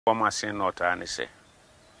From Assin North, and say,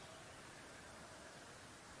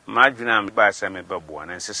 Margina by Sammy Babuan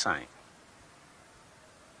and sign.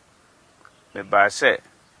 Me by say,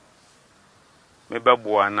 me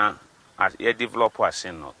Babuana as a developer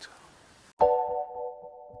Assin North.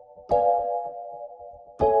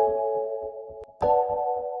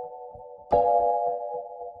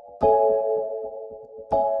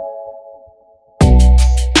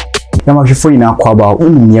 Before you now call about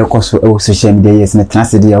social media, yes, and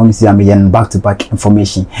the only see I'm back-to-back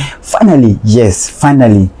information. Finally,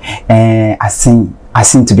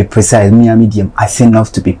 Assin to be precise, medium, Assin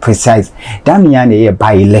North to be precise. That means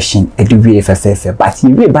by election at the VFFF, but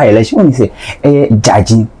you by election only say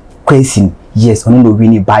Gyakye Quayson. Yes, only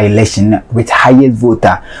winning by election with highest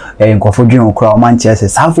voter. Go for John Crow Manchester.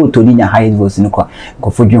 Some vote to the highest votes in the go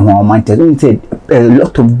for John Manchester. Only say a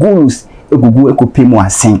lot of gurus. Eko pay mo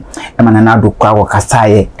Assin emananado kwa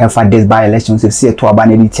wakasaye for this by elections if see to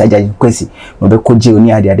abanedi Gyakye Quayson no be ko je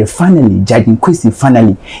oni ade finally Gyakye Quayson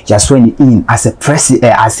finally just sworn in as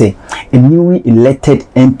a newly elected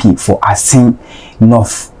MP for Assin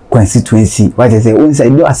North constituency. What I say once I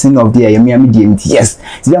do Assin of the MULTIMEDIA, yes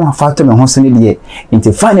see am factor me hoso ne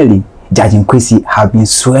until finally Gyakye Quayson have been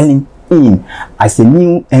swearing in as a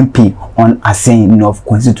new MP on Assin North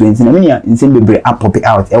constituency. I mean, in same be up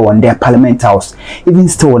out on their parliament house. Even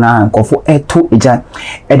still now, for a two eja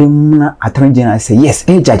Edmuna Attorney General say yes,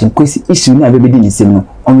 Gyakye Quayson issue na everybody in same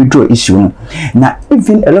on withdraw issue. Now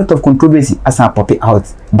even a lot of controversy as I pop it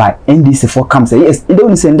out by NDC for come say yes, it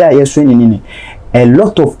don't send that yes training. A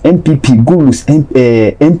lot of MPP gurus,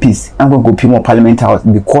 MPs, and going to go more parliament house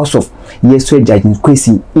because of yesterday Gyakye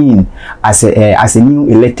Quayson in as a new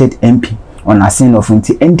elected MP on Assin North. And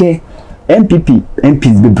the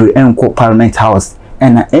MPs be and go parliament house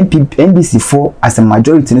and NDC for as a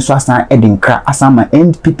majority in Swasan Edinburgh as my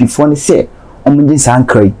MPP for the say on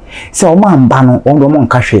Sankray. So man ban on the mon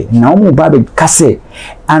cache now mo baby case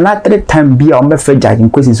and at the time be on my friend Gyakye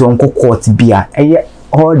Quayson so on court beer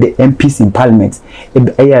all the MPs in parliament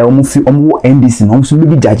NDC no so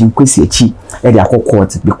be Gyakye Quayson echi e dey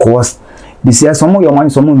court because this year some of your money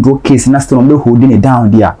someone draw case na still be holding it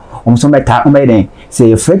down there some better then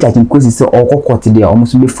say Fred Gyakye Quayson say all court there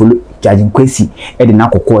almost be follow Gyakye Quayson e dey na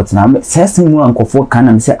court na say mu ankofo kan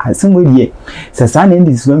na say asem we dey say san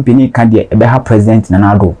NDC when penny kan there e be ha president na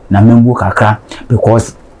nado na membu kakra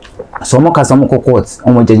because some courts on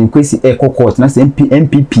Gyakye Quayson court na say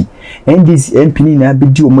MPP NDC MP ni na be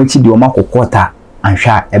di o machi di o mako quarter and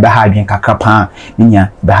sha ebe ha adwen kakra pa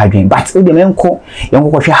nya be ha adwen but e de menko yenko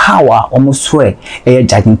hwe hawa almost swear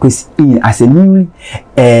Gyakye Quayson in as a newly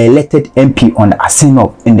elected MP on the Assin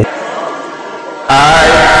North in the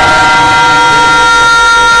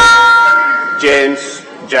James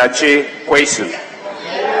Gyakye Quayson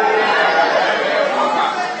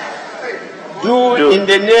do in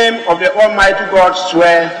the name of the Almighty God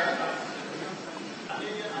swear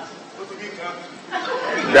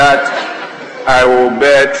that I will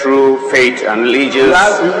bear true faith and allegiance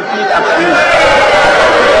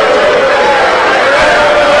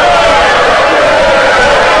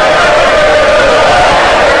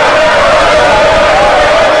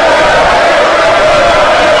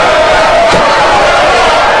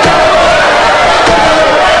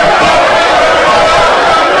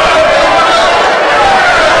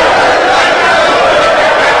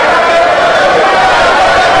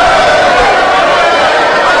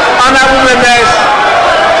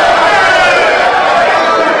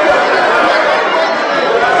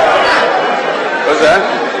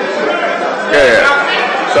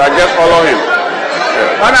So I just follow him.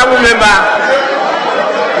 Yeah. Honorable member,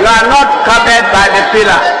 you are not covered by the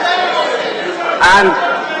pillar, and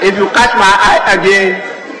if you catch my eye again,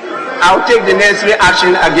 I will take the necessary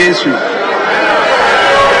action against you.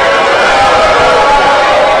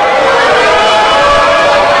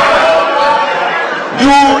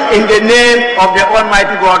 Do in the name of the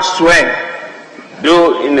Almighty God swear.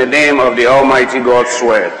 Do in the name of the Almighty God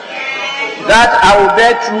swear. That I will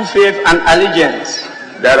bear true faith and allegiance.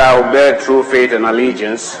 That I will bear true faith and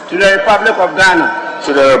allegiance to the Republic of Ghana.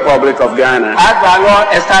 To the Republic of Ghana. As by law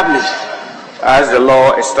established. As the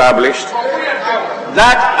law established.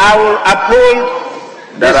 That I will uphold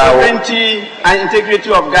the sovereignty and integrity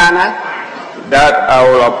of Ghana. That I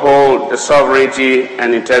will uphold the sovereignty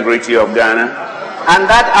and integrity of Ghana. And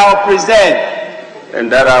that I will preserve.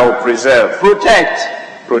 And that I will preserve. Protect.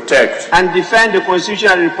 And defend the Constitution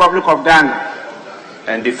of the Republic of Ghana.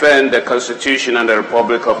 And defend the Constitution and the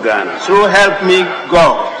Republic of Ghana. So help me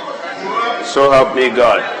God. So help me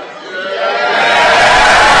God.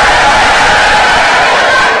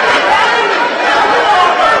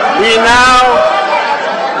 We now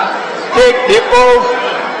take the oath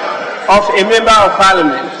of a member of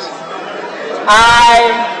parliament.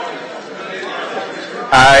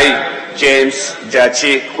 I, James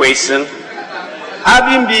Gyakye Quayson,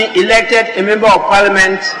 having been elected a member of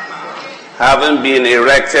parliament,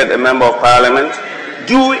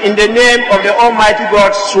 do in the name of the Almighty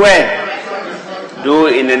God swear,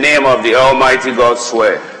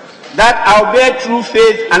 that I will bear true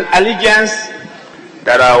faith and allegiance,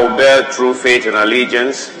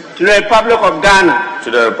 to the Republic of Ghana,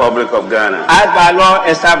 as by law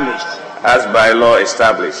established,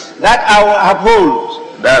 that I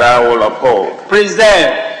will uphold,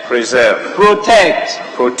 preserve, protect,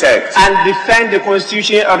 and defend the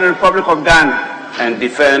Constitution of the Republic of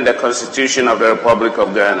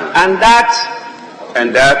Ghana, and that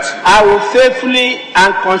I will faithfully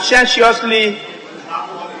and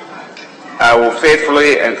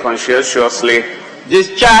conscientiously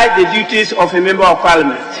discharge the duties of a member of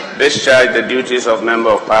parliament.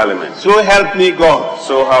 So help me God.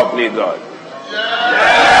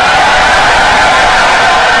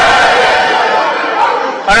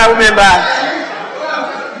 Honorable members,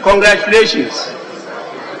 congratulations.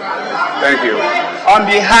 Thank you. On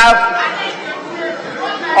behalf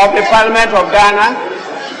of the Parliament of Ghana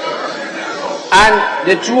and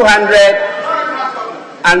the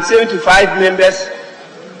 275 members,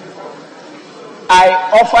 I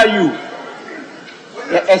offer you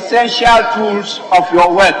the essential tools of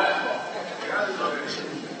your work: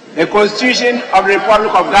 the Constitution of the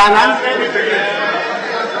Republic of Ghana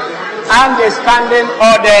and the standing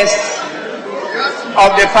orders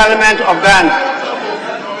of the Parliament of Ghana.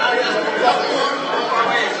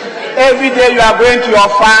 Every day you are going to your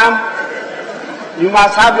farm, you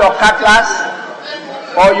must have your cutlass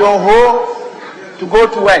or your hoe to go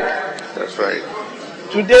to work. That's right.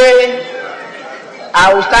 Today,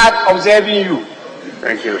 I will start observing you.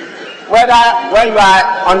 Thank you. Whether when you are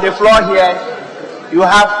on the floor here, you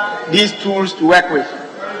have these tools to work with.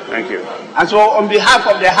 Thank you. And so on behalf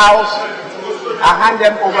of the House, I hand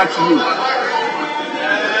them over to you.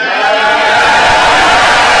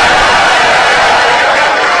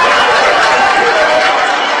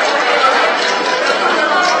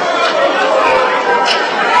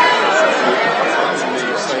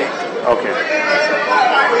 Okay.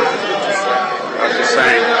 That's the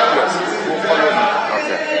same.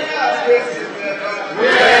 Okay.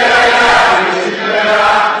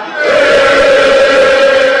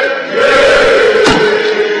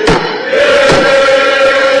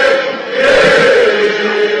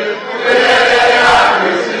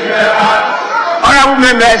 Honorable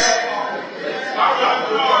members,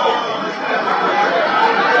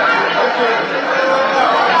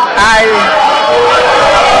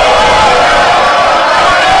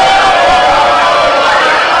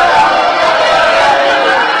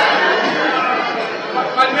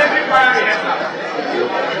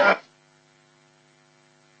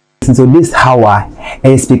 so this how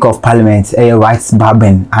a Speaker of Parliament, a Rights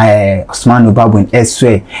Babin, Osman Babin, a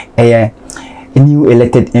new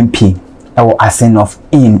elected MP, or Assin North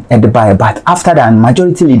in at the buy. But after that,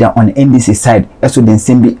 majority leader on NDC side, also then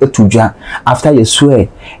simply Etuja, after you swear,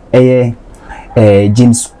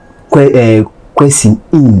 James Quayson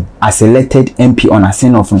in as elected MP on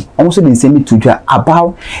Assin North, also then simply Tuja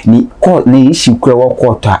about the court, the issue,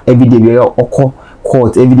 quarter, every day, or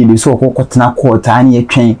court every day so court na court ani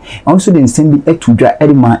etwen also den send be etudwa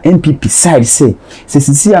edema MPP side say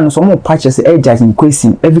no so mo patch say Gyakye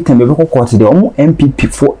Quayson every time be court dey omo MPP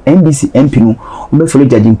for NDC MP no be follow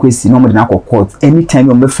Gyakye Quayson no mo dey na court anytime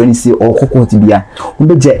you be friend say or court bia o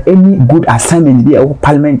be je any good assignment dey o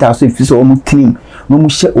parliament so if so omo team no mo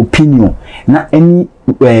share opinion na any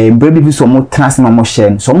baby so mo transfer no mo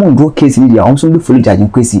share so mo draw case ni dey also be follow Gyakye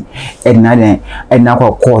Quayson edna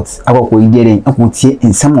court akoko igere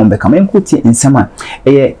in someone become in summer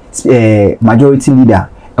a majority leader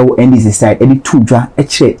or NDC side any two draw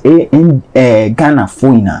in Ghana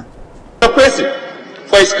for his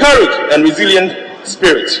courage and resilient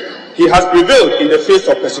spirit. He has prevailed in the face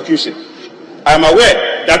of persecution. I am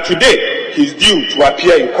aware that today he is due to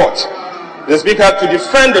appear in court, the Speaker, to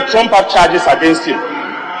defend the trump-up charges against him.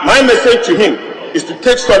 My message to him is to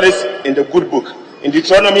take solace in the good book, in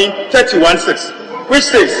Deuteronomy 31:6, which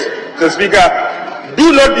says, the Speaker, do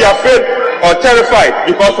not be afraid or terrified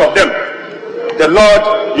because of them. The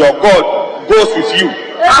Lord your God goes with you.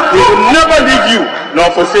 He will never leave you nor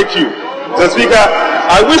forsake you. The Speaker,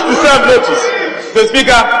 I wish to serve notice. The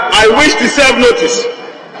Speaker, I wish to serve notice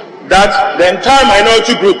that the entire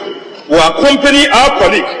minority group will accompany our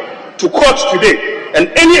colleague to court today and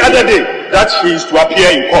any other day that he is to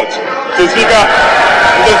appear in court.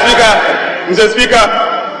 Mr. Speaker,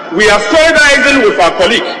 we are solidarizing with our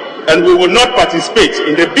colleague and we will not participate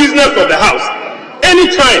in the business of the House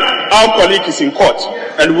anytime our colleague is in court,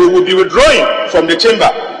 and we will be withdrawing from the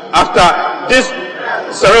chamber after this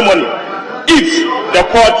ceremony if the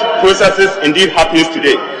court processes indeed happens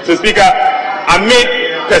today. So, Speaker, amid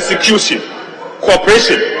persecution,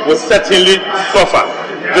 cooperation will certainly suffer.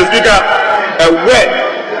 So, Speaker, a word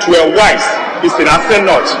to a wise is in Assin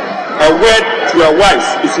North. A word to a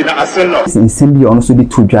wise is in Assin North. In Simbi also the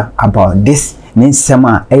tuja about this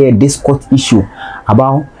Ninsema this court issue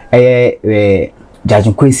about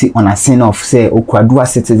Gyakye Quayson on Assin North say Okwadua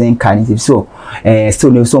citizen candidate. So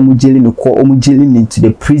still no some jailing into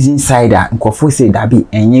the prison side and Nkofo say that be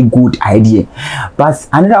any good idea. But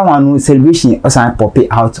another one celebration also pop it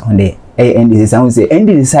out on the NDC. Someone say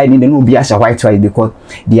NDC side they no be as white because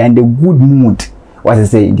they are in the good mood. What I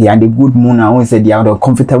say, they are the good moon. I want to say they are the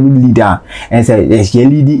comfortable leader, and say yes, they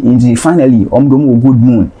lead into finally good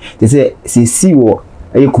moon. They say see what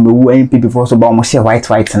you come away MP before so about almost white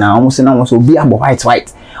now, almost be about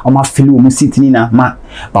white. Almost feel almost sitting in a ma,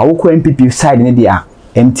 but who MPP side in the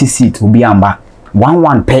empty seat will be amba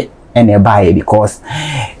 1 pay and a buy because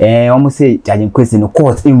almost say Gyakye Quayson in the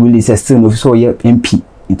court in release a still no so MP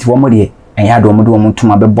into one more day. And ya do mo to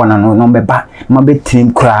my be born and no be ba my be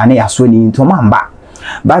team cry na yaso ni into mamba.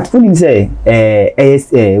 But when him say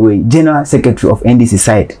we general secretary of NDC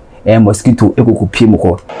side mosquito ekoko piem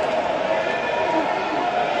ko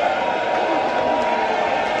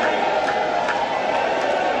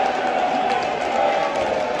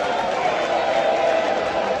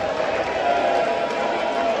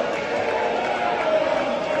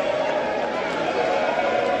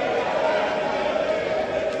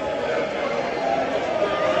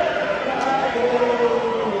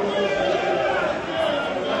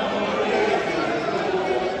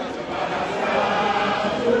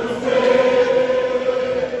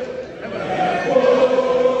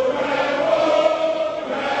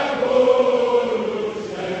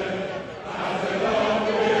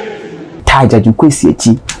Gyakye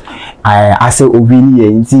Quayson I say obini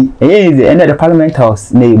enti the end of the Parliament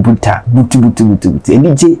House na buta butu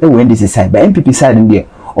eni je e when this side but MPP side there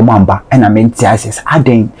omamba and I meant access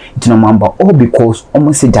aden to no mamba all because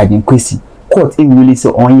almost say Gyakye Quayson court in release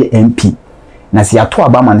on ye MP na si ato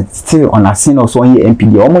abama still on Assin North on ye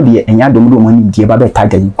MP there omo de enya dom mani die ba beta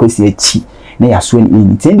Gyakye Quayson echi na yaso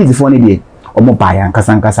ni enti this for ne there omo baya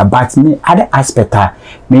nkasa but me other aspect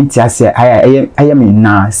meant say I am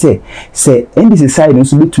na say in this side no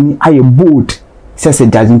so betumi aye bold say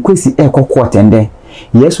Gyakye Quayson court and then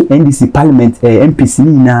yes NDC parliament MPs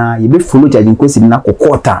ni na ye be follow Gyakye Quayson na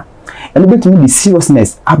court and betumi the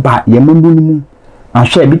seriousness aba ye mambo ni mu and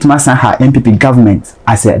share betumi san ha MPP government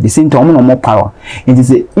as the same time no more power and it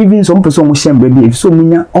say even some person mo share baby if so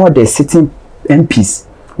munya all the sitting MPs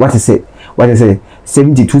what is it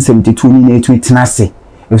 72 ni to itinase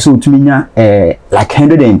so tuminya like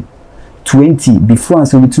 120 before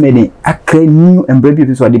so tumede akra new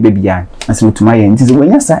embrace so de baby yan so tumaye nti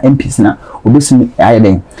when yasa MPs na obesumi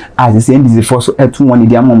ayeden as the NDC for so etu one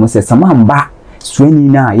dia mom say samamba swani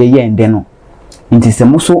na ye ende no nti se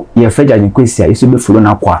mo so ye fa Gyakye Quayson so be follow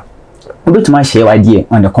na kwa obetuma share idea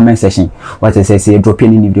on the comment section what I say drop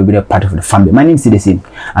any video be part of the family. My name is the same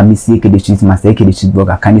amistytv master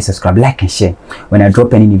blogger. Can you subscribe, like and share when I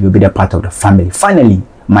drop any video be the part of the family. Finally,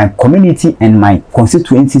 my community and my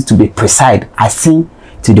constituencies to be precise I sing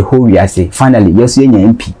to the whole year say finally yes you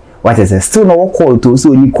MP what I say still no call to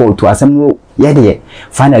so you call to assemble there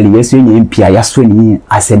finally yes you MP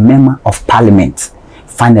as a member of parliament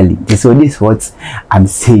finally. So this is what I'm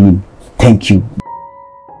saying. Thank you.